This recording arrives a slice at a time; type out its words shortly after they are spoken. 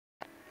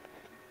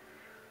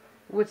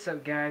What's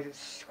up, guys? It's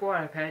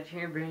Squad Apache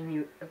here, bringing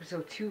you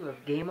episode 2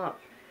 of Game Up.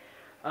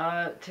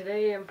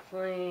 Today I'm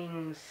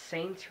playing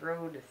Saints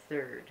Row the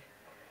Third.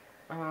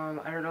 I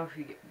don't know if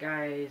you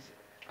guys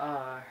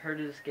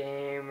heard of this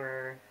game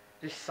or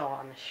just saw it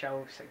on the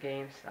shelves at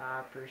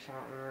GameStop or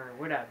something or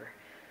whatever.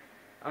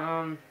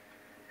 I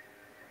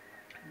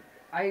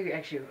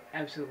actually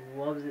absolutely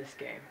love this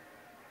game.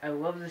 I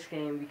love this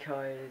game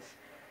because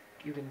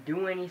you can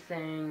do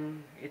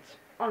anything. It's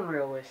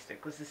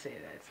unrealistic. Let's just say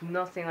that. It's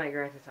nothing like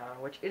Grand Theft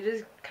Auto, which it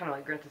is kind of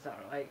like Grand Theft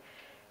Auto. Like,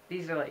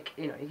 these are like,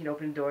 you can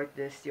open the door like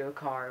this, steal a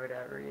car or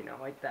whatever,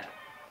 like that.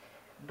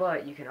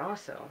 But you can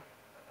also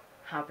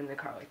hop in the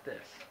car like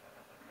this,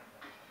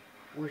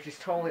 which is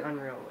totally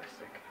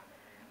unrealistic.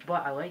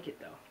 But I like it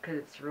though, because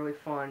it's really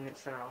fun.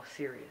 It's not all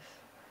serious.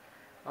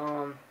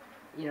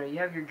 You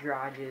have your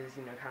garages,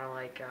 kind of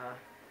like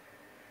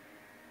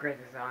Grand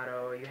Theft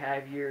Auto. You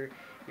have your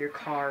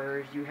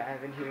cars you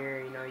have in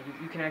here.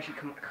 You can actually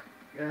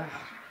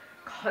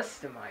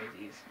customize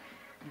these.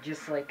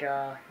 Just like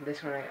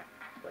this one,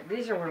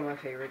 these are one of my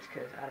favorites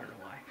because I don't know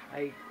why.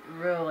 I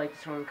really like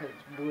this one because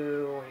it's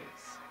blue and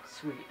it's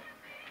sweet.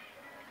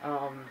 I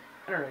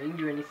don't know. You can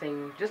do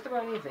anything, just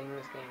about anything in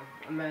this game.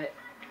 I met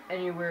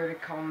anywhere to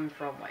come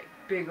from, like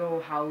big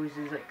old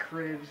houses, like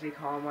cribs they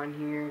call them on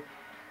here,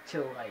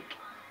 to like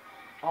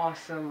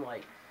awesome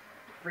like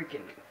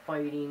freaking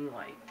fighting.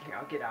 Like, here,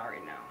 I'll get out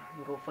right now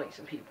and go fight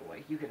some people.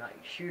 Like, you can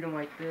like shoot them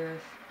like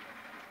this.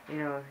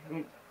 You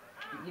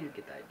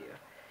get the idea.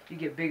 You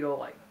get big old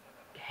like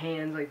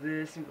hands like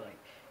this and be like,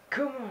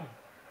 come on,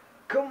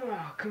 come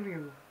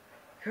here,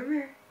 come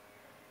here,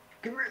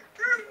 come here,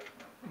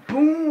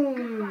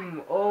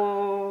 boom.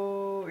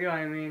 Oh, you know what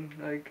I mean?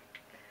 Like,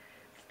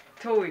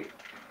 totally,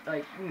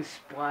 like, you can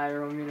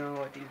splatter them,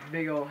 with these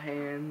big old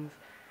hands.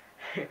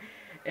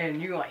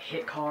 And you can like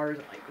hit cars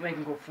and like make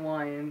them go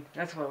flying.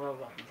 That's what I love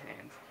about these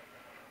hands.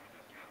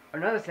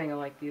 Another thing I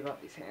like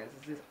about these hands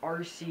is this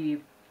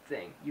RC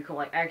thing. You can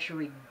like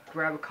actually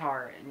grab a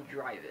car and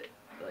drive it.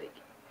 Like,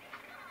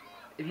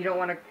 if you don't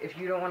want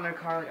a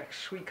car, like a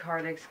sweet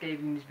car that escape, you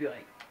can just be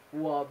like,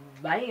 well,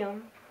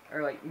 bam,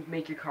 or like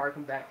make your car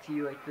come back to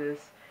you like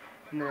this,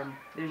 and then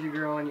there's your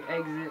girl on your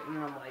exit,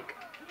 and I'm like,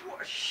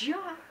 what's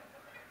up?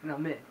 And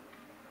I'm in.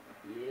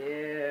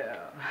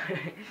 Yeah.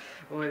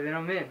 Well, then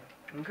I'm in.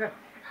 Okay.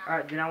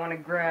 Alright, then I want to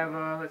grab,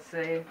 let's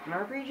say, an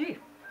RPG.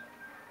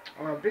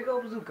 Or a big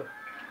old bazooka.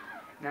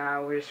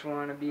 Now I just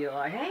want to be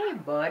like, hey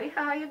buddy,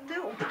 how you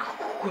doing?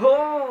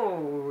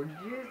 Whoa,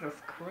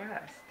 Jesus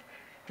Christ.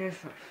 This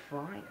is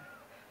fine.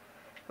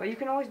 But you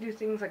can always do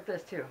things like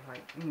this too.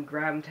 Like, you can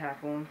grab them,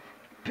 tackle them,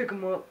 pick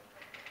them up,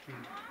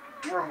 and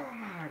throw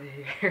them out of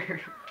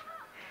here.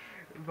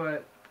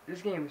 But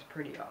this game is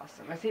pretty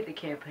awesome. I think the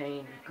campaign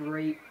is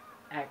great.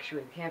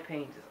 Actually, the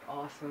campaign is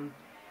awesome.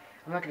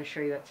 I'm not going to show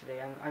you that today.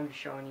 I'm just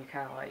showing you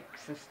kind of like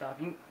some stuff.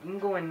 You can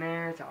go in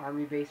there. It's an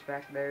army base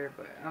back there,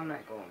 but I'm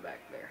not going back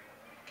there.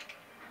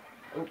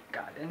 Oh,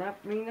 God. Did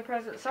not mean the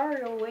president.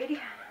 Sorry, old lady.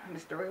 I'm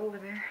just throw it over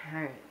there.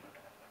 Alright.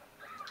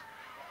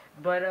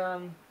 But,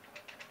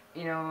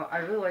 I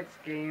really like this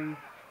game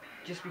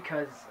just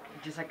because,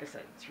 just like I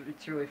said,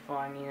 it's really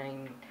fun. You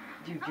can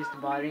do just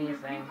about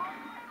anything.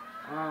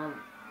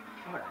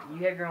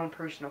 You have your own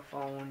personal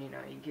phone. You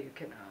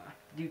can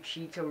do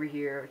cheats over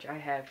here, which I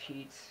have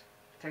cheats.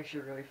 It's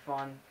actually really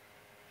fun.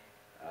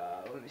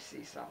 Let me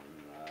see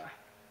something.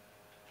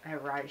 I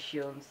have riot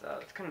shield and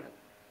stuff. It's kind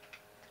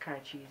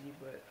of cheesy,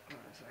 but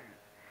hold on a second.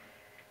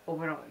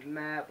 Open up the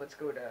map. Let's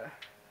go to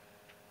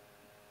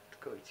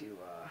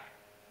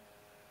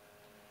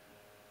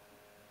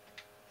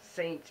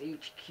Saints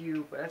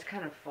HQ, but that's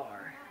kind of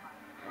far.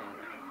 And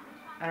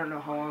I don't know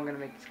how long I'm gonna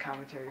make this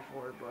commentary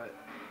for, but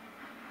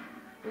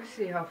let's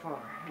see how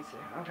far. Let's see.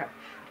 Okay.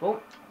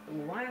 Well,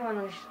 while on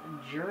this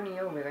journey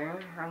over there,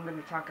 I'm going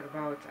to be talking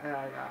about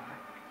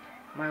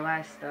my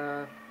last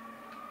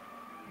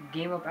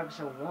Game Up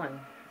episode 1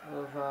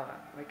 of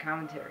my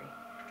commentary.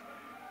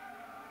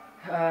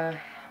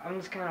 I'm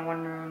just kind of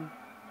wondering,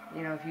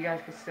 if you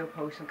guys could still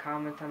post some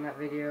comments on that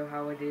video,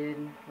 how I did,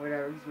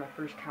 whatever. This is my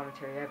first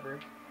commentary ever.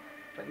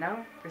 But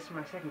now, this is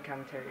my second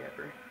commentary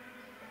ever.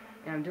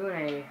 And I'm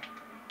doing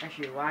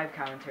actually a live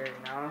commentary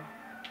now.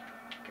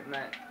 Look at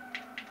that.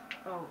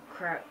 Oh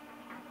crap.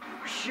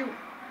 Shoot.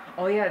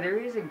 Oh yeah, there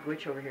is a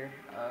glitch over here.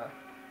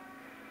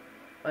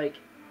 Like,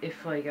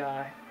 if like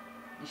you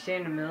stay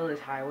in the middle of this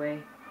highway,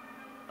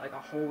 like a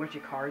whole bunch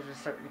of cars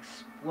just start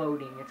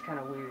exploding. It's kind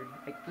of weird.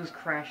 Like, just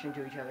crash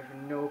into each other for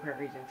no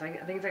apparent reason. It's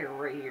like, I think it's like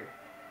right here.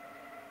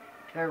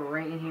 Is that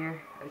right in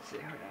here? Let's see.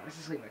 Hold on. Let's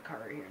just leave my car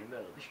right here in the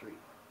middle of the street.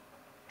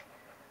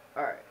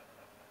 Alright.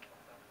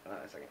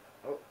 A second.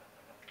 Oh.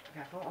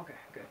 Can I fall? Okay,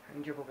 good. I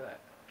can jump over that.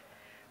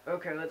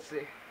 Okay, let's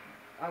see.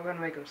 I'm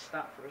gonna make them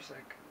stop for a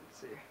second. Let's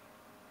see.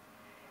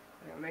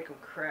 I'm gonna make them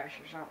crash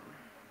or something.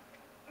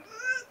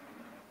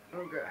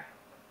 Okay.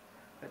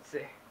 Let's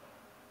see.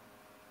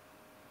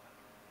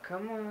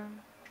 Come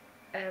on,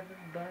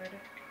 everybody.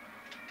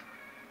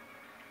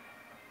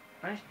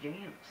 Nice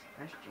jams.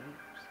 Nice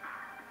jams.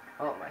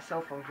 Oh, my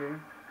cell phone's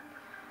ringing.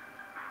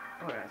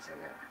 Hold on a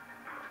second.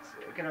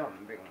 see. Get out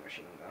my big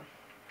machine gun.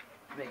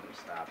 Make him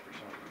stop or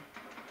something.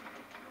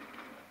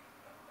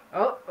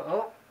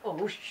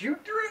 Oh, shoot,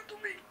 they're after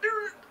me.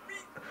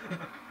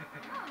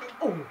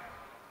 Oh,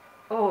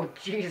 oh,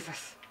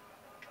 Jesus.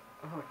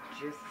 Oh,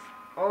 Jesus.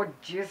 Oh,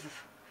 Jesus.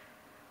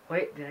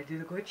 Wait, did I do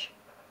the glitch?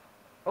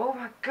 Oh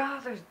my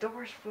God, there's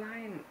doors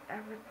flying and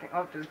everything.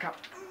 Oh, there's a cop.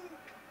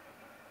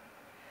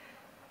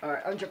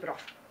 Alright, I'm jumping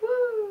off.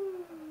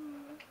 Woo!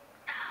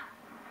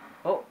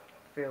 Oh,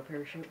 fail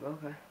parachute,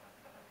 okay.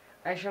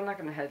 Actually, I'm not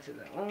gonna head to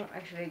that. Well,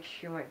 actually,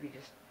 she might be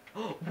just...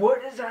 Oh,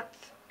 what is that?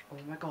 Oh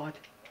my God.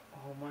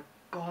 Oh my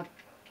God.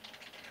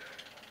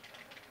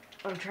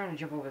 I'm trying to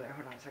jump over there.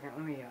 Hold on a second.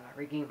 Let me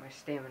regain my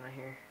stamina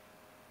here.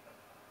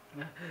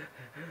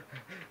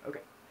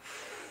 Okay.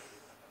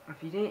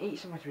 If you didn't eat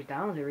so much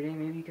McDonald's every day,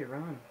 maybe you could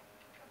run.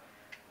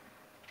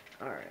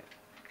 Alright.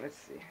 Let's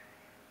see.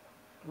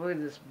 Look at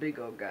this big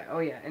old guy. Oh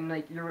yeah, and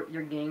like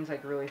your gang's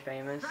like really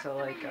famous, so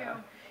like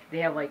they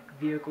have like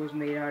vehicles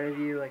made out of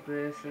you like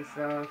this and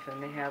stuff,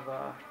 and they have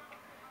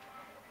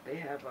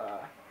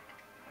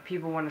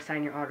people want to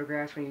sign your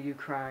autographs when you do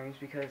crimes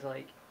because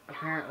like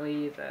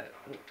apparently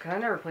cause I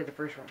never played the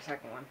first one or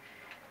second one,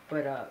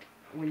 but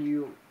when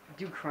you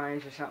do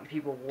crimes or something,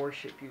 people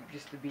worship you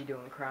just to be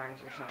doing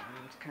crimes or something.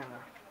 It's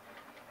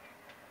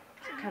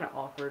kind of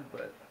awkward,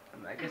 but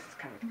I guess it's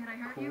kind of cool.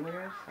 I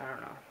guess I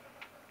don't know.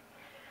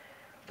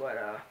 But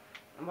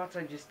I'm about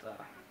to just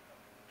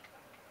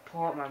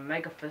pull out my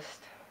Mega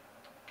Fist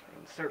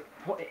and start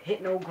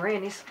hitting old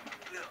grannies.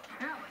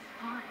 That was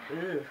fun.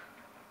 Ugh.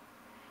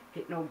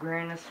 Hitting old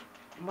grannies.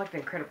 I'm like the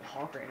Incredible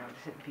Hulk right now,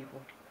 just hitting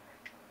people.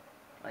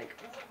 Like,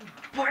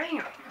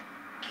 BAM!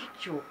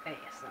 Get your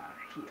ass out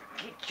of here.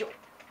 Get your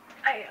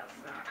ass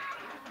out of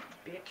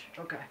here, bitch.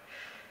 Okay.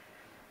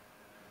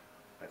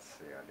 Let's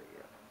see how to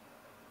get.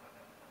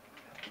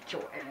 Get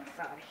your ass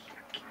out of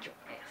here. Get your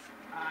ass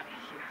out of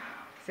here.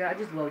 See, I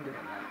just love doing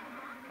that.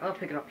 I love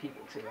picking up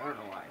people too. I don't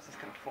know why. It's just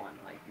kind of fun.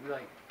 Like you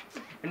like,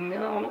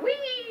 no,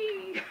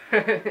 wee.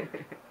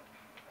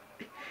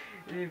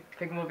 You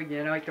pick them up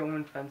again. I like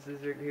throwing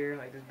fences right here.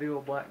 Like this big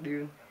old black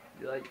dude.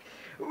 You're like,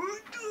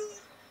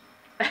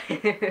 I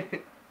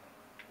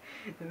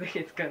think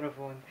it's kind of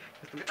fun.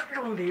 Just to pick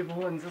on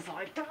people and just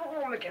like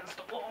throw them against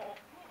the wall.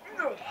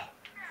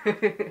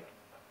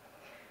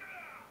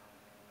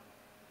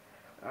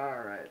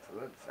 Alright, so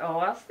let's... Oh,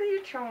 I see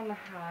you trying to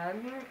hide.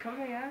 Come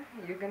here.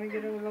 You're gonna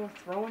get a little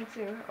thrown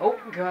too. Oh,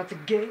 God, it's a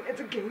gang.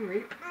 It's a gang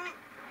rape.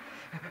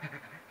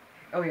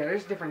 Oh, yeah,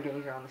 there's different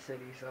gangs around the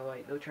city, so,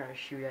 like, they'll try to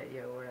shoot at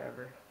you or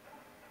whatever.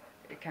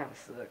 It kind of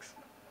sucks.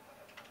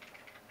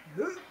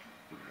 In this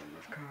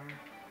car.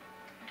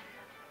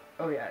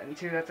 Oh, yeah, and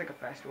two, that's like a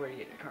faster way to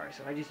get in a car,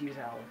 so I just use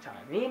that all the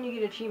time. And you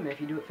get an achievement if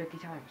you do it 50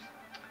 times.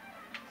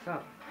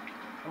 So,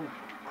 oh,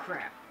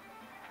 crap.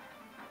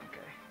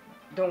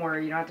 Don't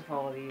worry, you don't have to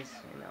follow these,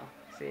 you know,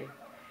 see.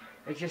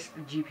 It's just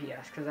the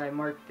GPS, because I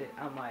marked it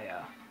on my,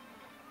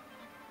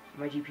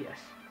 my GPS.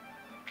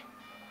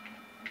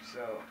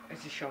 So,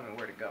 it's just showing me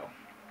where to go.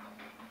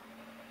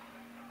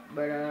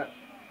 But,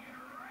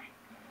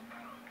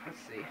 let's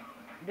see.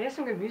 They have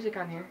some good music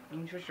on here. You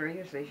can switch to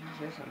radio stations.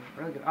 There's some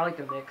really good. I like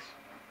the mix.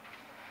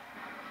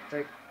 It's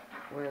like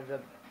one of the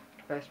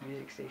best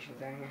music stations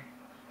down here.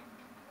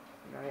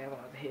 You know, they have a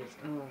lot of hits.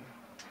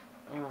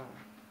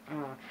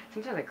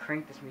 Sometimes I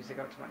crank this music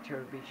up to my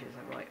Turtle Beaches.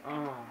 I'm like,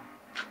 oh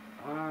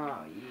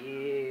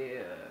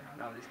yeah.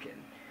 No, I'm just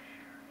kidding.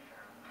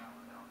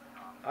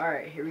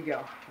 Alright, here we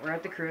go. We're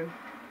at the crib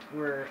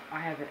where I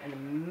have an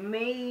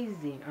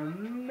amazing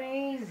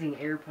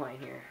airplane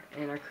here.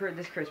 And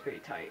this crib's pretty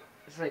tight.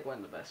 It's like one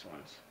of the best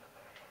ones.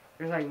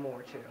 There's like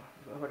more too.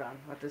 But hold on,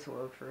 let this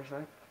load for a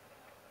sec.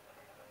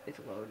 It's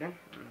loading.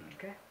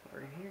 Okay,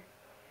 we're here.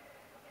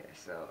 Okay,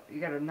 so you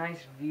got a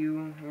nice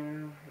view, you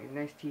know, a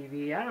nice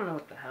TV. I don't know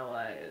what the hell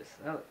that is.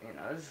 Oh, you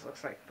know, this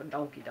looks like a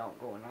donkey donk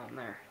going on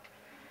there.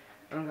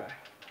 Okay,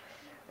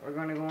 we're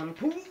gonna go in the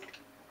pool.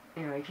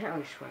 You know, you can't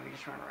really swim. You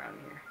just run around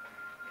here.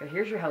 Okay,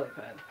 here's your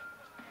helipad.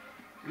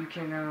 You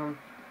can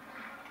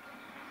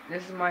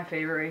this is my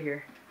favorite right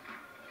here,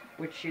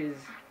 which is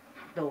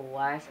the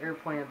last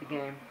airplane of the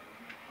game.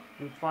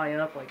 You can fly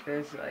up like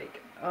this,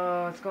 like,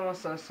 oh, it's going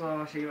so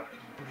slow. So you're like,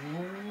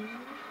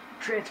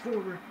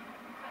 transformer.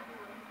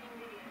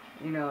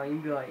 You know, you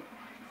can be like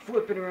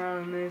flipping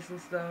around on this and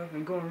stuff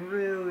and going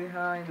really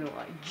high and then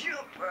like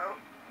jump out.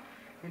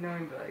 You know,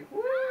 and be like,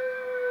 woo!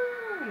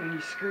 And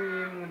you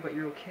scream, but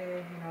you're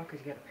okay, you know, because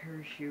you got a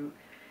parachute.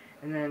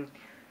 And then,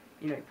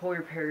 you know, you pull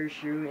your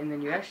parachute and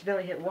then you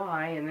accidentally hit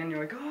Y and then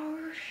you're like,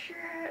 oh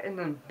shit! And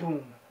then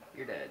boom,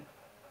 you're dead.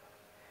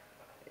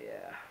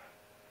 Yeah.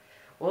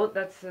 Well,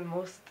 that's the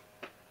most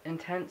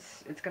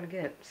intense it's gonna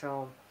get.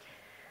 So,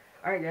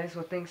 alright guys,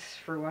 well thanks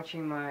for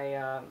watching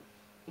my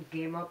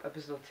Game Up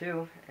episode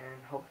 2,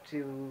 and hope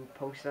to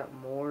post up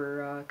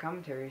more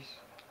commentaries.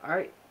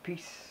 Alright,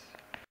 peace.